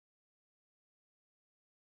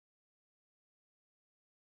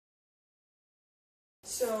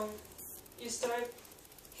So you start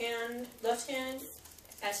left hand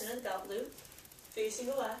as in a belt loop, facing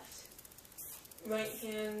the left. Right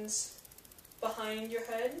hand's behind your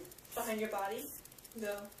head, behind your body.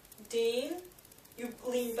 Go ding. You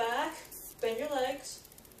lean back, bend your legs,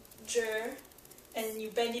 jer, and you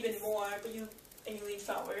bend even more, but you lean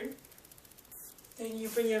forward. Then you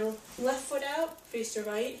bring your left foot out, face to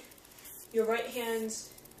right. Your right hand's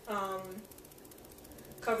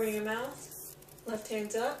covering your mouth. Left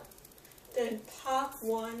hand's up. Then pop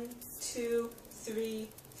 1, 2, 3,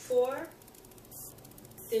 4.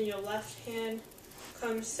 Then your left hand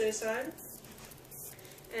comes to the side,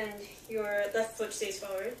 and your left foot stays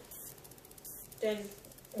forward. Then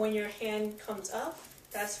when your hand comes up,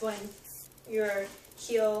 that's when your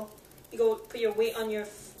heel, you go put your weight on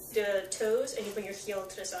the toes and you bring your heel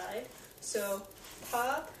to the side. So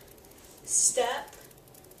pop, step,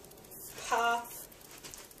 pop,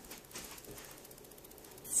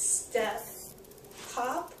 step,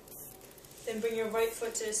 pop. Then bring your right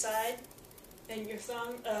foot to the side and your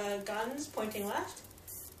guns pointing left.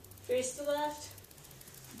 Face to left,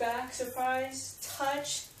 back, surprise,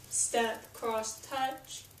 touch, step, cross, step,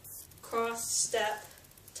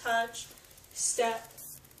 touch, step,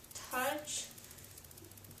 touch.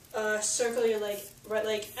 Circle your leg, right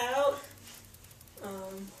leg out,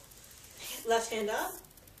 left hand up,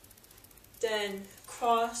 then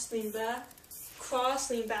cross, lean back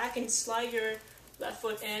and slide your left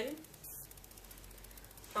foot in.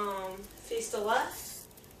 Face the left,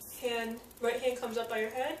 right hand comes up by your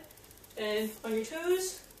head, and on your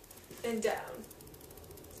toes, and down.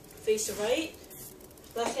 Face to right,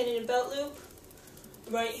 left hand in a belt loop,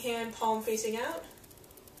 right hand palm facing out.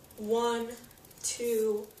 1,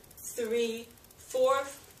 2, 3, 4.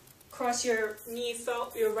 Cross your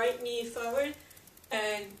right knee forward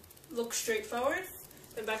and look straight forward.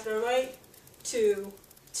 Then back to the right. 2,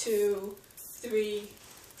 2, 3,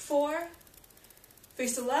 4.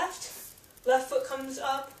 Face the left. Left foot comes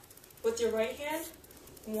up with your right hand.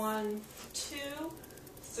 1, 2,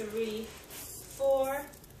 3, 4,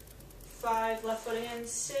 5. Left foot again.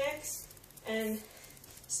 6. And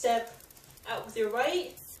step out with your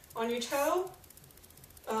right on your toe.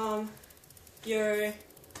 Your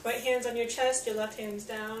right hand's on your chest, your left hand's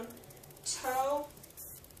down. Toe,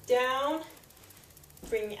 down,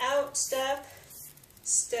 bring out, step,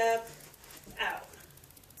 out.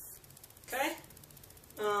 Okay?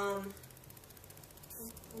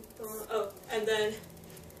 And then,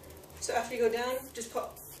 so after you go down, just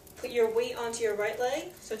put your weight onto your right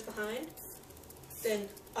leg, so it's behind. Then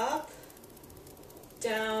up,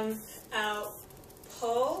 down, out,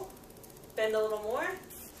 pull, bend a little more.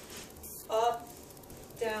 Up,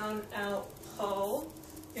 down, out, pull.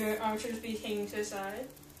 Your arms should just be hanging to the side.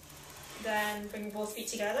 Then bring both feet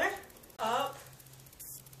together. Up,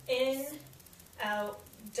 in, out,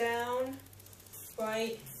 down,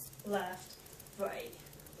 right, left,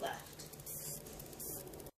 left.